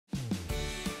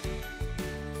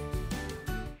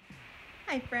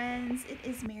Hi friends, it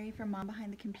is Mary from Mom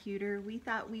Behind the Computer. We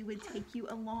thought we would take you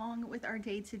along with our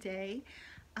day today.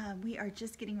 We are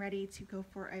just getting ready to go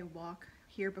for a walk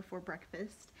here before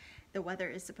breakfast. The weather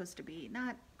is supposed to be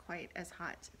not quite as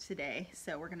hot today,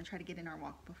 so we're going to try to get in our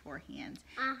walk beforehand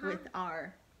with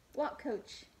our walk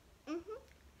coach.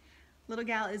 Little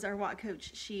gal is our walk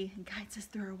coach. She guides us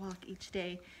through our walk each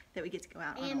day that we get to go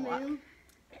out on a walk.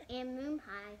 And Moon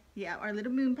Pie. Yeah, our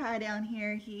little Moon Pie down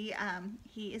here. He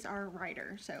is our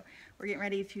rider. So we're getting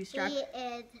ready to strap. He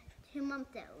is 2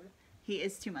 months old. He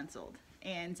is 2 months old,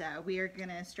 and we are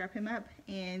gonna strap him up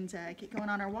and get going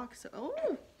on our walk. So,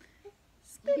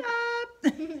 speed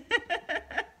up!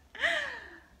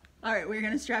 All right, we're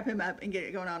gonna strap him up and get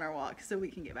it going on our walk so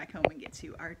we can get back home and get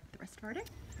to the rest of our day.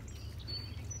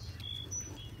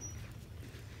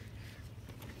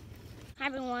 Hi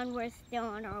everyone, we're still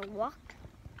on our walk.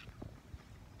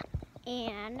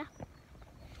 And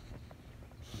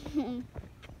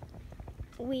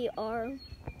we are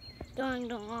going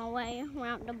the long way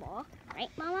around the block. Right,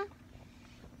 Mama?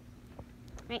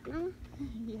 Right, Mama?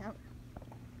 Yep.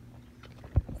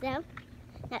 So,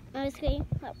 that's mostly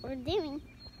what we're doing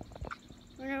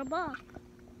on our block.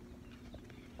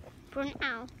 For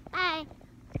now. Bye!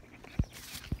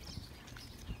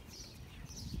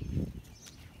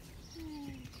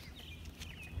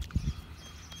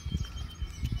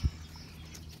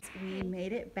 We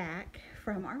made it back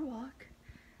from our walk.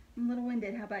 I'm a little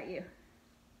winded. How about you?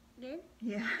 Good?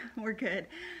 Yeah, we're good.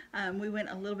 We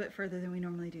went a little bit further than we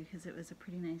normally do because it was a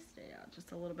pretty nice day out,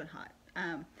 just a little bit hot.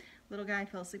 Little guy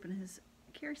fell asleep in his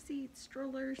care seat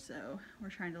stroller, so we're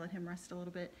trying to let him rest a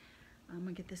little bit. I'm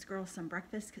gonna get this girl some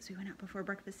breakfast because we went out before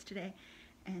breakfast today,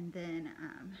 and then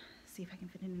see if I can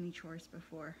fit in any chores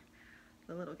before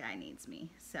the little guy needs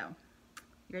me. So,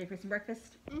 you ready for some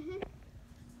breakfast?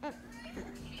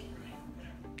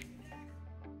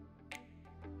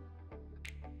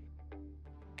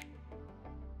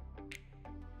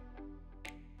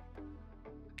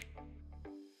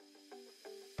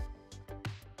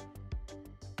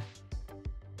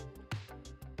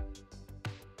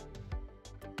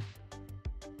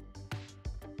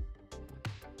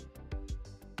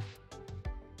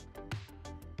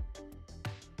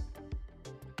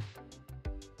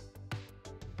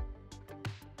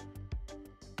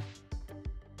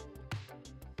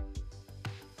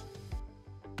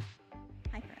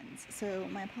 Hi friends, so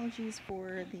my apologies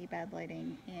for the bad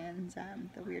lighting and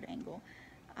the weird angle.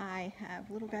 I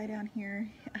have little guy down here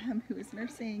who is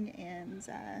nursing and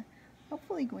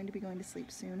hopefully going to be going to sleep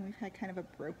soon. We've had kind of a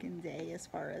broken day as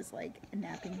far as like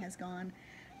napping has gone.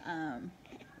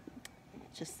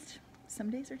 Just some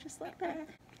days are just like that.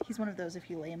 He's one of those, if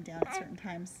you lay him down at certain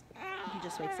times, he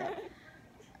just wakes up.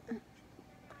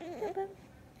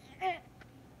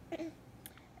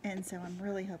 And so I'm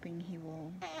really hoping he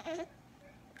will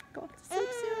go off to sleep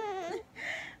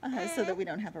soon so that we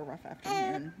don't have a rough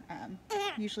afternoon.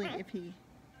 Usually if he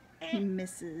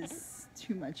misses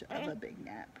too much of a big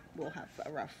nap, we'll have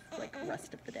a rough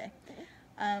rest of the day.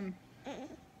 And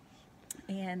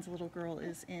the little girl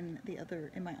is in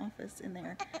my office in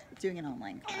there doing an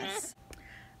online class.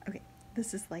 Okay,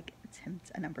 this is like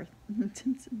attempt number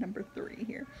 3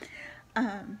 here.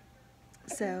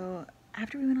 So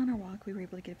after we went on our walk, we were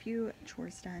able to get a few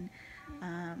chores done.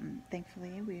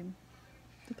 Thankfully,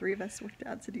 the 3 of us worked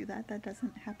out to do that. That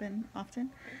doesn't happen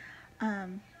often.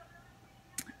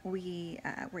 We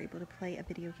were able to play a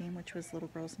video game, which was little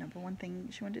girl's #1 thing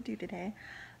she wanted to do today.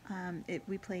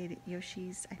 We played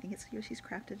Yoshi's, I think it's Yoshi's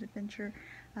Crafted Adventure.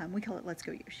 We call it Let's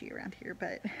Go Yoshi around here,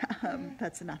 but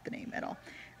that's not the name at all.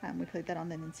 We played that on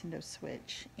the Nintendo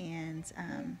Switch, and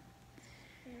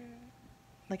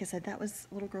like I said, that was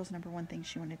little girl's #1 thing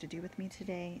she wanted to do with me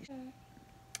today.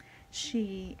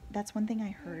 That's one thing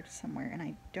I heard somewhere, and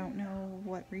I don't know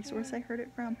what resource I heard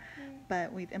it from,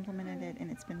 but we've implemented it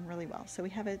and it's been really well. So we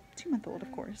have a 2-month-old,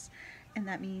 of course, and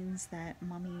that means that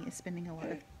mommy is spending a lot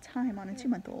of time on a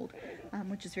 2-month-old,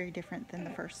 which is very different than the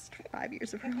first 5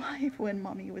 years of her life when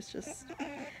mommy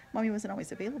wasn't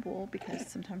always available because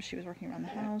sometimes she was working around the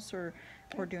house or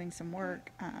doing some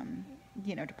work,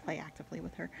 you know, to play actively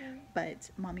with her, but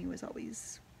mommy was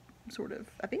always sort of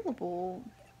available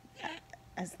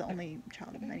as the only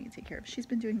child that I need to take care of. She's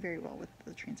been doing very well with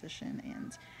the transition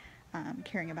and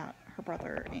caring about her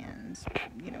brother and,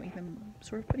 you know, even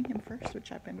sort of putting him first,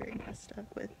 which I've been very impressed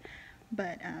with.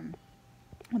 But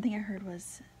one thing I heard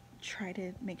was try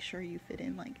to make sure you fit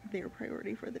in like their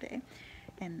priority for the day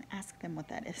and ask them what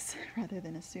that is rather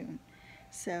than assume.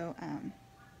 So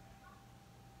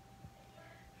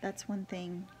that's one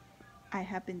thing I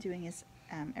have been doing is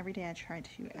every day I try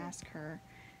to ask her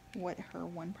what her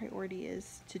one priority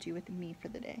is to do with me for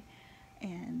the day.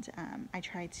 And I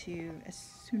try to, as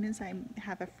soon as I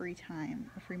have a free time,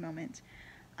 a free moment,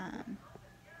 I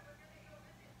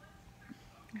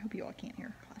hope you all can't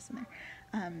hear class in there.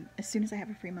 As soon as I have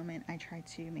a free moment, I try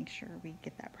to make sure we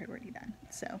get that priority done.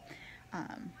 So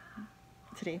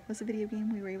today was a video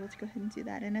game. We were able to go ahead and do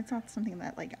that, and it's not something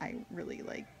that like I really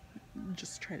like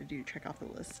just try to do, check off the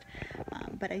list.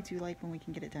 But I do like when we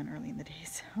can get it done early in the day.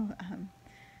 So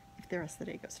if the rest of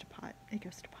the day goes to pot, it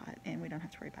goes to pot, and we don't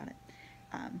have to worry about it.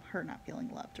 Her not feeling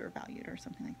loved or valued or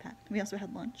something like that. We also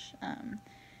had lunch.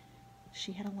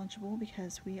 She had a Lunchable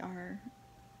because we are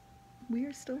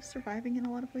still surviving in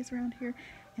a lot of ways around here,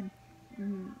 and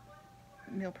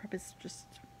meal prep is just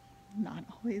not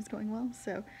always going well,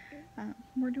 so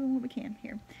we're doing what we can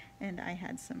here. And I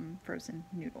had some frozen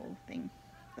noodle thing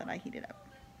that I heated up.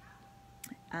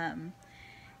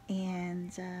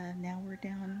 And now we're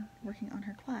down working on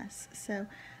her class. So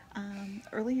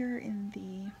earlier in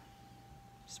the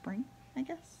spring, I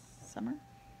guess, summer,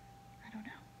 I don't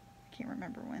know, I can't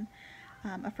remember when,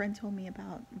 a friend told me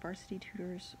about Varsity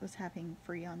Tutors was having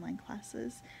free online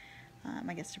classes,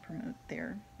 I guess to promote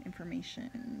their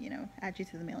information, you know, add you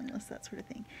to the mailing list, that sort of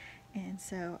thing. And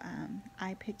so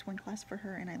I picked one class for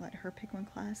her, and I let her pick one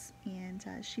class, and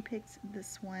she picked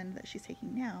this one that she's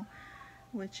taking now,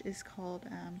 which is called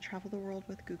Travel the World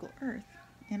with Google Earth.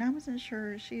 And I wasn't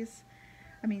sure, she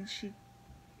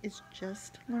is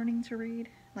just learning to read,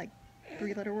 like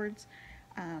 3-letter words,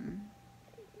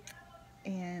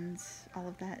 and all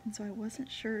of that. And so I wasn't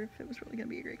sure if it was really going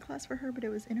to be a great class for her, but it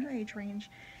was in her age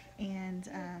range, and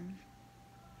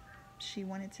she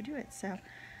wanted to do it. So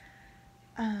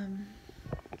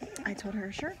I told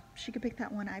her, sure, she could pick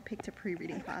that one. I picked a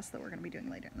pre-reading class that we're going to be doing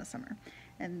later in the summer.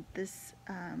 And this,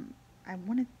 I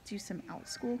want to do some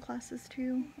out-school classes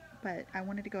too, but I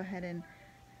wanted to go ahead and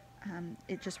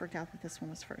it just worked out that this one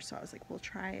was first. So I was like, we'll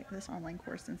try this online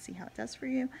course and see how it does for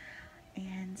you.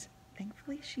 And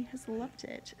thankfully she has loved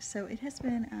it. So it has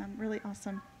been really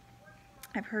awesome.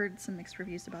 I've heard some mixed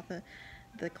reviews about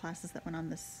the classes that went on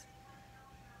this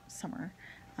summer.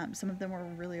 Some of them were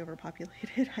really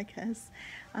overpopulated, I guess,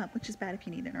 which is bad if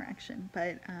you need interaction.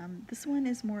 But this one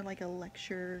is more like a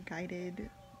lecture guided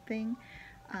thing.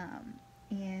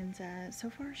 And so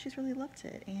far she's really loved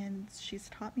it, and she's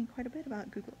taught me quite a bit about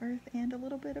Google Earth and a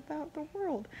little bit about the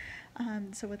world.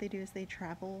 So what they do is they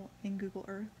travel in Google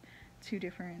Earth to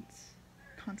different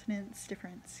continents,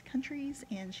 different countries,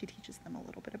 and she teaches them a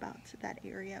little bit about that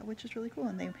area, which is really cool.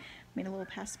 And they made a little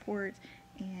passport,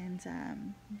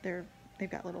 and they've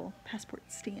got little passport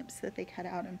stamps that they cut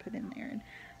out and put in there,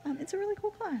 and it's a really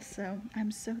cool class. So I'm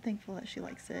so thankful that she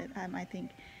likes it. I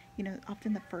think, you know,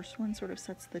 often the first one sort of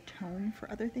sets the tone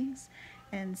for other things,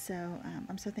 and so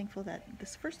I'm so thankful that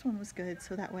this first one was good,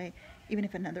 so that way even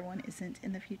if another one isn't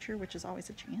in the future, which is always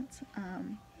a chance,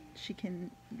 she can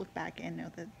look back and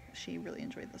know that she really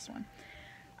enjoyed this one,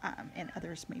 and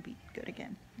others may be good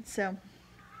again. So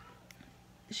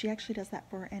she actually does that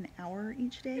for an hour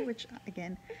each day, which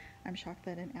again, I'm shocked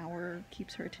that an hour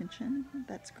keeps her attention.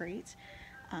 That's great.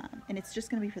 And it's just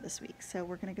going to be for this week, so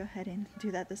we're going to go ahead and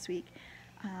do that this week.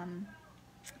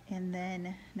 And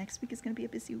then next week is going to be a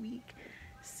busy week,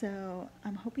 so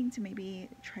I'm hoping to maybe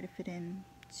try to fit in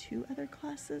 2 other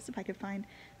classes. If I could find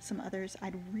some others,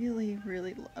 I'd really,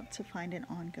 really love to find an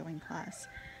ongoing class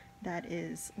that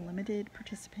is limited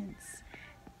participants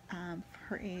for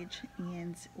her age,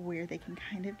 and where they can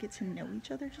kind of get to know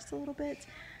each other just a little bit.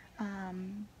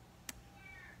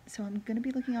 So I'm going to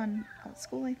be looking on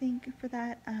OutSchool, I think, for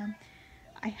that.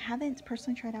 I haven't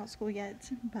personally tried OutSchool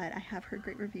yet, but I have heard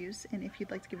great reviews, and if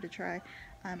you'd like to give it a try,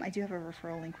 I do have a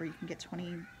referral link where you can get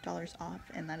 $20 off,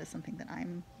 and that is something that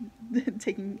I'm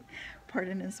taking part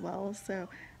in as well. So,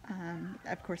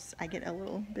 of course, I get a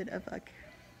little bit of a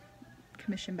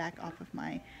commission back off of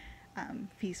my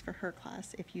fees for her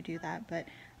class if you do that, but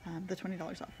the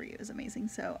 $20 off for you is amazing.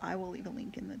 So I will leave a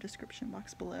link in the description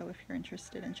box below if you're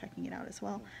interested in checking it out as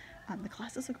well. The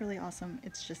classes look really awesome.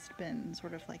 It's just been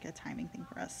sort of like a timing thing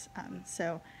for us.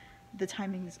 So the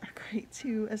timings are great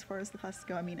too as far as the classes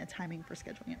go. I mean, a timing for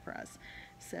scheduling it for us.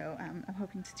 So I'm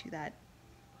hoping to do that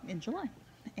in July,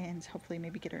 and hopefully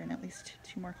maybe get her in at least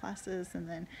 2 more classes, and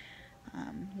then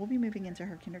we'll be moving into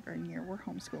her kindergarten year. We're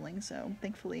homeschooling, so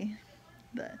thankfully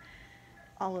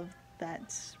all of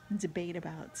that debate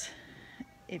about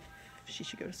if she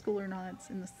should go to school or not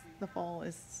in the fall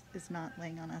is not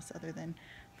laying on us, other than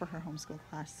for her homeschool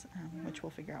class, which we'll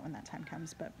figure out when that time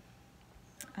comes. But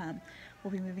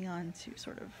we'll be moving on to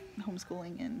sort of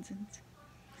homeschooling, and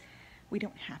we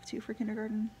don't have to for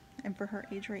kindergarten and for her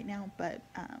age right now, but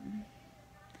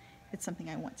it's something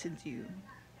I want to do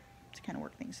to kind of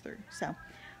work things through. So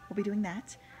we'll be doing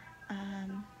that.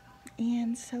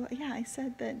 And so, yeah, I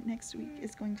said that next week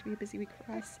is going to be a busy week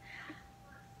for us.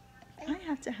 I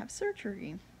have to have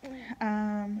surgery.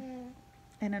 And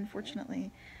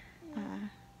unfortunately,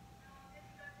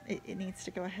 it needs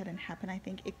to go ahead and happen. I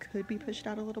think it could be pushed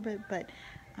out a little bit, but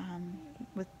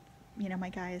with, my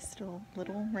guy is still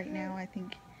little right now. I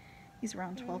think he's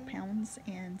around 12 pounds,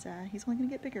 and he's only going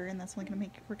to get bigger, and that's only going to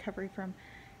make recovery from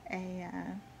a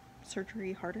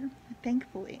surgery harder.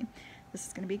 Thankfully, this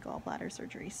is going to be gallbladder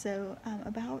surgery. So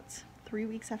about 3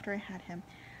 weeks after I had him,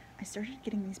 I started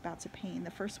getting these bouts of pain.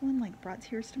 The first one brought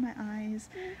tears to my eyes.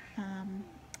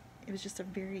 It was just a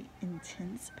very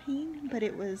intense pain, but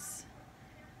it was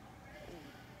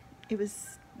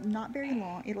not very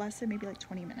long. It lasted maybe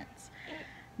 20 minutes.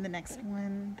 The next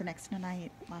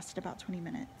night lasted about 20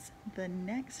 minutes. The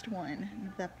next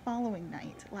one, the following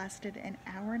night, lasted an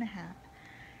hour and a half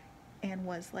and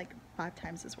was 5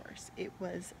 times as worse. It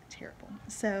was terrible.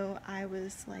 So I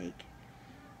was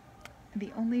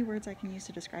the only words I can use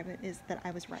to describe it is that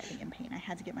I was writhing in pain. I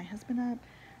had to get my husband up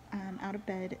out of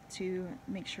bed to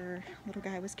make sure little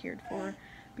guy was cared for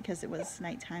because it was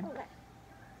nighttime.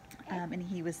 And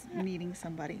he was needing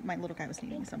somebody. My little guy was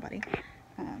needing somebody.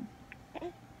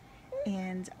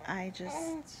 And I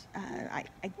just, I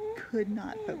could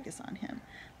not focus on him.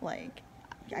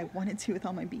 I wanted to with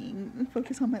all my being,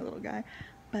 focus on my little guy.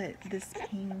 But this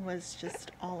pain was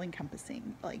just all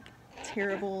encompassing.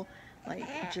 Terrible.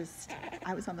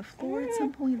 I was on the floor at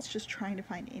some points just trying to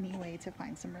find any way to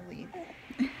find some relief.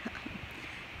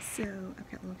 So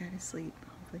I've got little guy to sleep.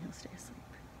 Hopefully he'll stay asleep.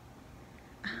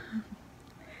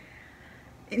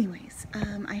 Anyways,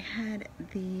 I had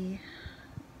the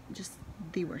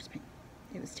worst pain.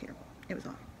 It was terrible. It was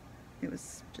awful. It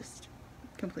was just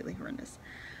completely horrendous.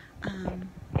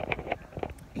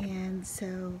 And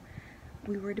so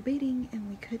we were debating and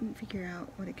we couldn't figure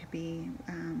out what it could be.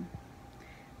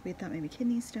 We had thought maybe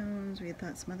kidney stones, we had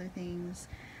thought some other things.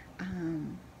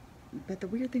 But the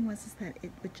weird thing was that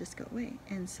it would just go away.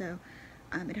 And so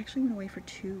it actually went away for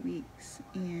 2 weeks.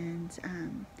 And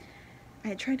I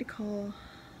had tried to call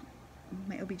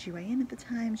my OBGYN at the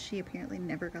time. She apparently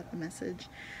never got the message,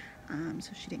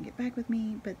 so she didn't get back with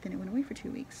me, but then it went away for 2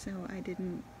 weeks, so I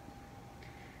didn't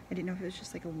know if it was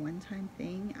just a one-time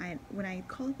thing. When I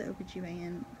called the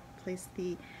OBGYN place,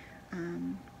 the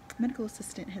medical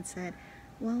assistant had said,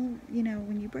 well,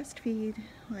 when you breastfeed,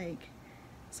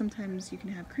 sometimes you can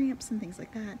have cramps and things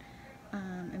like that,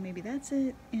 and maybe that's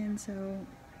it. And so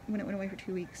when it went away for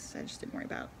 2 weeks, I just didn't worry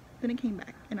about it. Then it came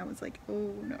back, and I was like,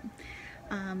 oh no.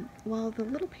 While the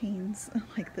little pains,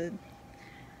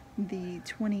 the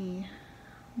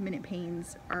 20-minute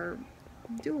pains are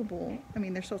doable, I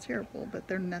mean, they're still terrible, but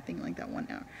they're nothing like that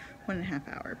 1.5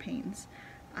 hour pains.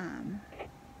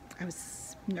 I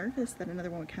was nervous that another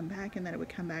one would come back, and that it would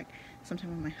come back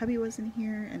sometime when my hubby wasn't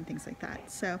here and things like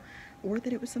that. So, or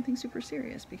that it was something super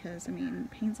serious, because, I mean,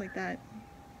 pains like that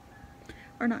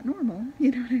are not normal,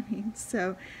 you know what I mean?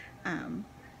 So,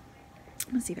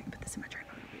 let's see if I can put this in my tripod.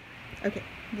 Okay,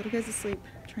 little guy's asleep,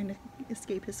 trying to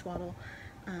escape his swaddle.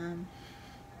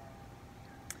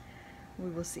 We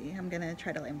will see. I'm gonna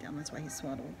try to lay him down, that's why he's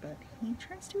swaddled, but he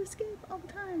tries to escape all the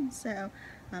time. So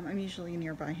I'm usually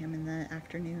nearby him in the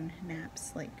afternoon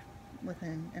naps,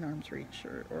 within an arm's reach,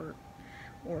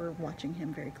 or watching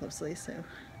him very closely. So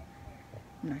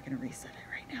I'm not gonna reset it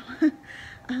right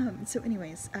now. So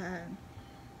anyways,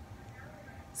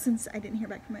 since I didn't hear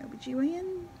back from my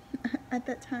OBGYN at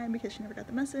that time because she never got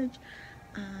the message,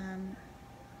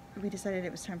 we decided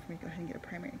it was time for me to go ahead and get a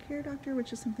primary care doctor,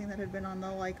 which is something that had been on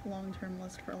the long-term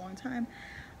list for a long time.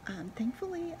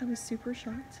 Thankfully, I was super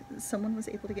shocked. Someone was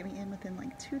able to get me in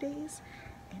within 2 days,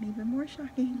 and even more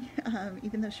shocking,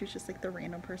 even though she was just the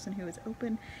random person who was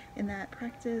open in that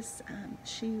practice,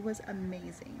 she was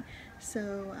amazing.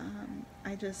 So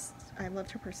I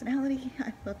loved her personality,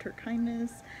 I loved her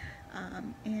kindness,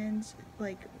 and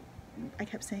I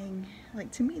kept saying,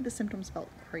 to me the symptoms felt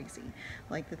crazy,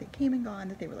 that they came and gone,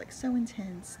 that they were so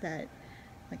intense, that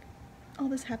all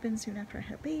this happened soon after I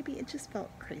had a baby. It just felt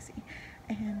crazy.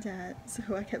 And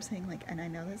so I kept saying, and I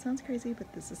know that sounds crazy,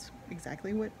 but this is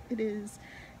exactly what it is.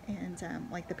 And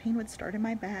the pain would start in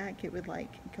my back, it would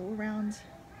go around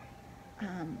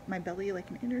my belly like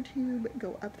an inner tube,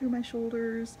 go up through my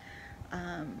shoulders.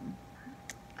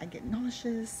 I get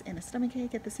nauseous and a stomach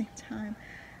ache at the same time.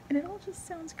 And it all just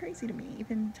sounds crazy to me,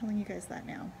 even telling you guys that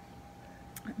now.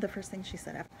 The first thing she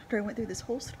said after I went through this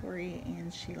whole story,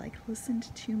 and she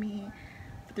listened to me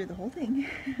through the whole thing,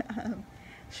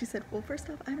 she said, well, first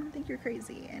off, I don't think you're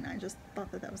crazy. And I just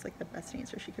thought that that was like the best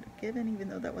answer she could have given, even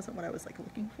though that wasn't what I was like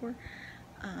looking for.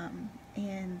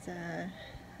 And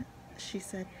she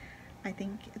said, I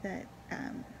think that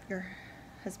your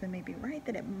husband may be right,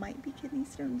 that it might be kidney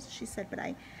stones. She said, but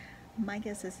my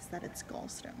guess is that it's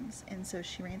gallstones. And so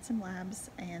she ran some labs,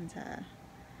 and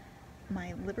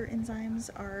my liver enzymes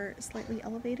are slightly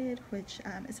elevated, which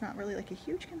is not really like a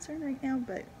huge concern right now,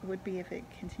 but would be if it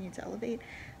continued to elevate,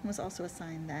 and was also a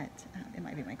sign that it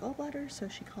might be my gallbladder. So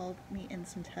she called me in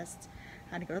some tests.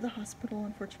 I had to go to the hospital,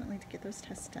 unfortunately, to get those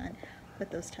tests done,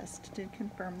 but those tests did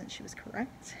confirm that she was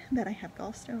correct, that I have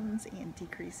gallstones and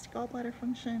decreased gallbladder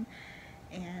function,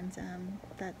 and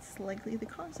that's likely the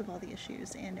cause of all the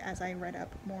issues. And as I read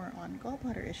up more on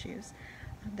gallbladder issues,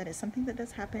 that is something that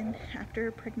does happen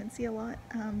after pregnancy a lot,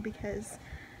 because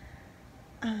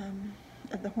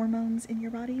of the hormones in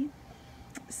your body.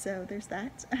 So there's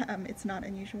that. It's not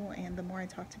unusual, and the more I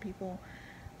talk to people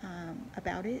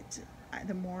about it,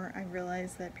 the more I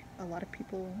realize that a lot of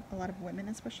people, a lot of women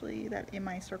especially, that in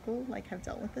my circle like have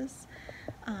dealt with this.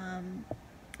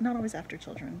 Not always after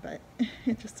children, but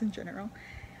just in general.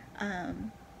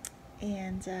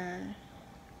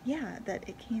 Yeah, that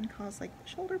it can cause like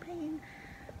shoulder pain,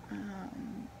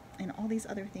 and all these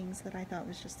other things that I thought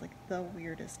was just like the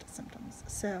weirdest symptoms.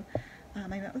 So I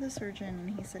met with a surgeon,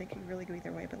 and he said it could really go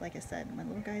either way, but like I said, my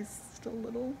little guy's still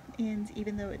little, and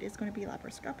even though it is going to be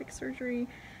laparoscopic surgery,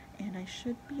 and I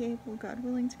should be able, God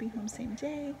willing, to be home same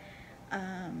day,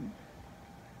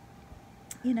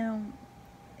 you know,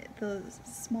 the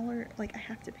smaller, like, I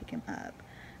have to pick him up.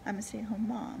 I'm a stay-at-home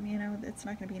mom, you know, it's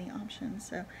not going to be any option,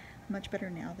 so much better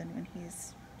now than when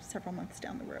he's several months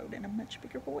down the road and a much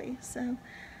bigger boy. So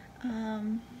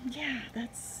yeah,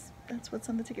 that's what's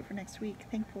on the ticket for next week.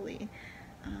 Thankfully,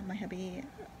 my hubby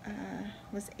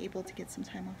was able to get some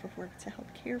time off of work to help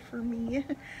care for me,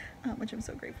 which I'm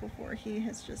so grateful for. He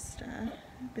has just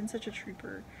been such a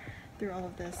trooper through all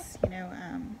of this, you know,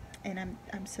 and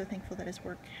I'm so thankful that his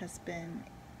work has been,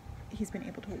 he's been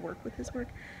able to work with his work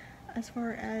as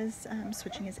far as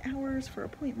switching his hours for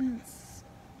appointments.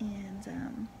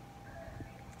 And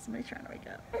somebody's trying to wake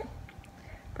up.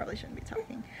 Probably shouldn't be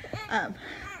talking.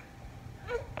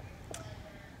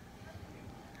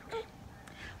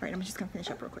 Alright, I'm just going to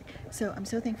finish up real quick. So I'm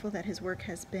so thankful that his work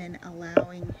has been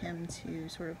allowing him to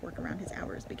sort of work around his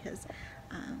hours, because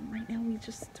right now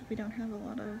we don't have a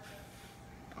lot of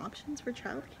options for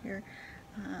childcare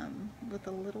with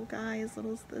a little guy as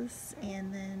little as this,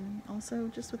 and then also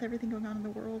just with everything going on in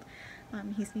the world.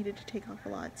 He's needed to take off a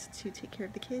lot to take care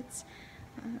of the kids,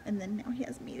 and then now he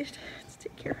has me to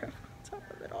take care of on top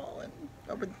of it all, and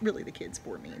really the kids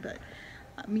for me, but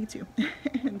me too.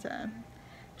 And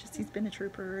just, he's been a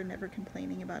trooper and never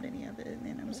complaining about any of it,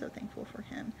 and I'm so thankful for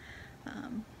him.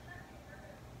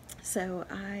 So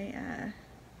I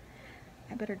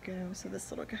better go so this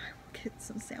little guy will get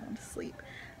some sound sleep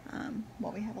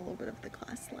while we have a little bit of the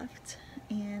class left,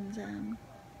 and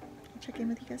I'll check in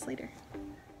with you guys later.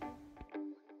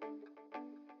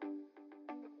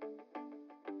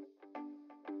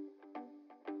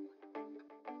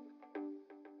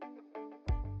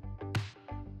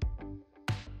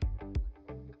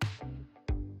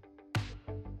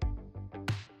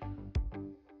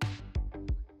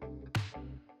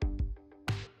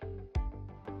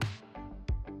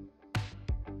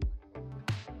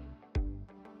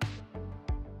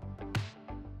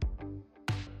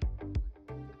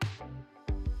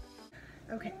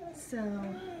 Okay, so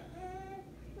I'm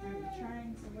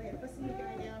trying to listen the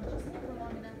guy down just for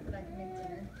long enough that I can make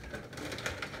dinner.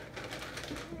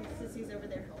 Sissy's over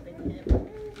there helping him.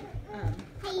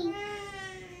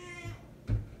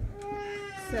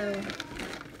 So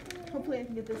hopefully I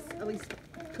can get this at least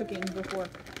cooking before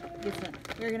it gets done.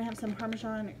 We're gonna have some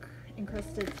Parmesan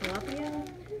encrusted tilapia,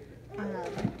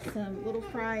 some little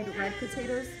fried red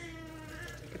potatoes,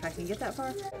 if I can get that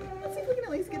far. Let's see if we can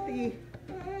at least get the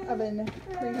oven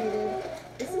preheated.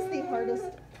 This is the hardest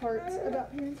part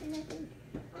about parenting, I think.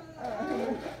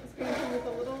 This parenting with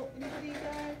a little itty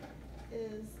guy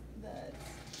is that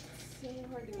it's so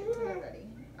hard to get dinner ready.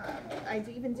 I've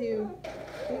even been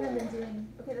doing,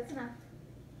 okay, that's enough,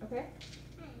 okay?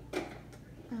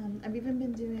 I've even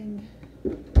been doing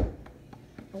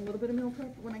a little bit of meal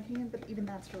prep when I can, but even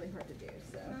that's really hard to do,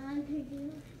 so.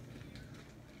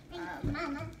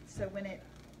 So when it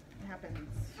happens,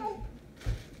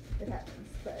 it happens.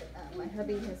 But my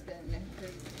hubby has been,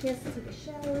 he has to take a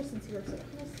shower since he works at a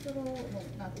hospital. Well,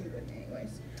 not that he wouldn't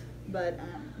anyways. But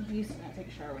he used to not take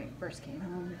a shower when he first came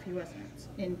home if he wasn't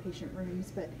in patient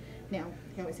rooms. But now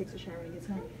he always takes a shower when he gets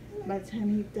home. By the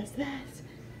time he does that,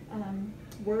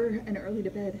 We're an early to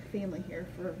bed family here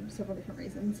for several different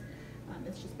reasons.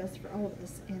 It's just best for all of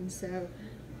us, and so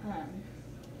by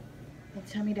the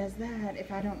time he does that,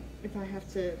 if I have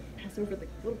to pass over the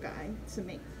little guy to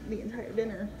make the entire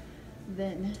dinner,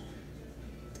 then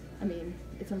I mean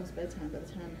it's almost bedtime by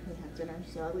the time we have dinner.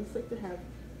 So I at least like to have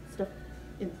stuff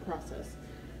in process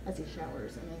as he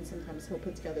showers, and then sometimes he'll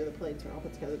put together the plates, or I'll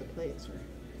put together the plates, or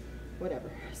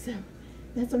whatever. So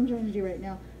that's what I'm trying to do right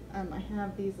now. I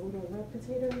have these little red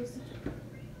potatoes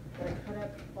that I cut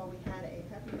up while we had a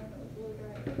happy moment with the little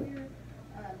guy earlier.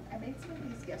 I made some of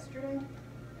these yesterday.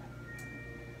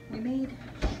 We made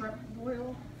shrimp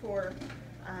boil for,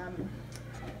 there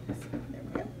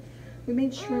we go. We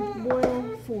made shrimp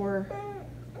boil for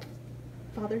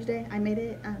Father's Day. I made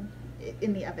it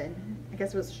in the oven. I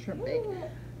guess it was shrimp bake.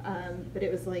 But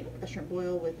it was like a shrimp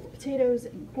boil with potatoes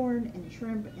and corn and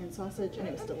shrimp and sausage, and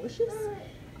it was delicious.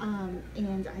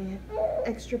 And I had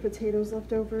extra potatoes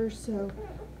left over, so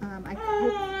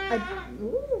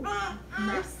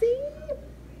Mercy!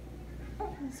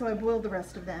 So I boiled the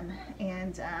rest of them,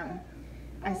 and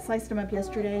I sliced them up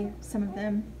yesterday, some of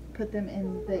them, put them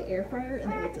in the air fryer,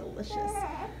 and they were delicious.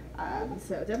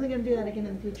 So definitely going to do that again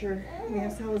in the future. We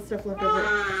have salad stuff left over,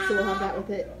 so we'll have that with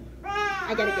it.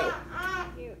 I gotta go.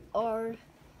 You are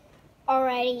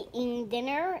already eating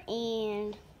dinner,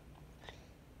 and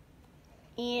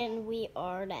we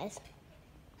are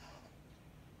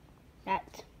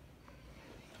that.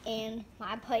 And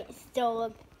my plate still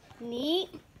looks neat.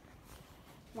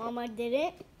 Mama did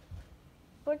it,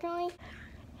 fortunately.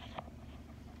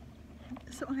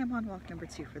 So I'm on walk number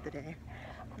 2 for the day.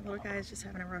 The little guy is just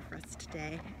having a rough rest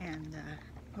today, and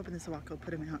hoping this walk will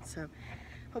put him out, so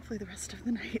hopefully the rest of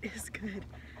the night is good.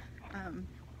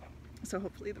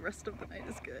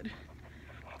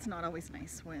 It's not always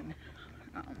nice when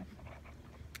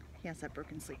he has that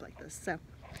broken sleep like this, so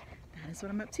that is what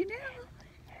I'm up to now.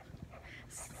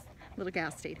 Little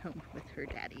gal stayed home with her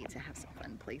daddy to have some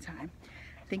fun playtime.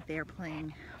 I think they are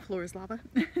playing Floor is Lava,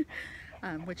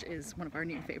 which is one of our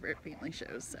new favorite family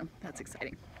shows, so that's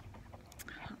exciting.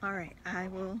 All right, I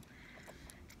will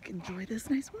enjoy this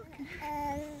nice walk.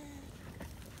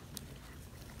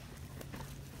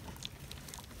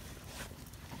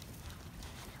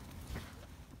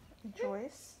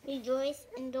 Rejoice. Rejoice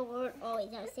in the Lord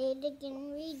always. I'll say it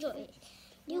again, rejoice.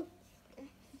 You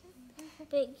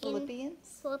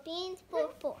Philippians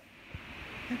 4:4.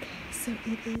 Okay, so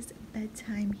it is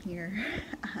bedtime here.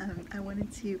 I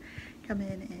wanted to come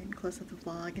in and close out the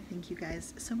vlog. Thank you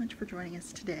guys so much for joining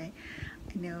us today.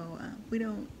 I know we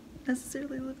don't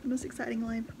necessarily live the most exciting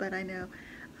life, but I know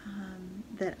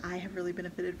that I have really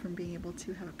benefited from being able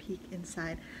to have a peek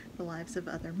inside the lives of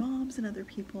other moms and other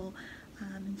people,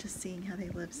 and just seeing how they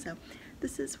live. So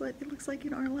this is what it looks like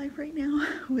in our life right now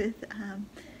with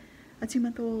a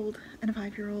 2-month-old and a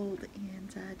 5-year-old,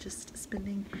 and just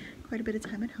spending quite a bit of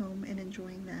time at home and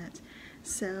enjoying that.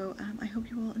 So I hope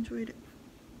you all enjoyed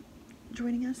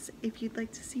joining us. If you'd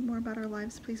like to see more about our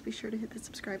lives, please be sure to hit the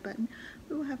subscribe button.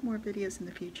 We will have more videos in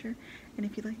the future, and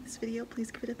if you like this video,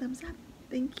 please give it a thumbs up.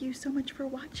 Thank you so much for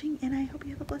watching, and I hope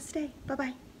you have a blessed day.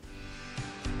 Bye-bye.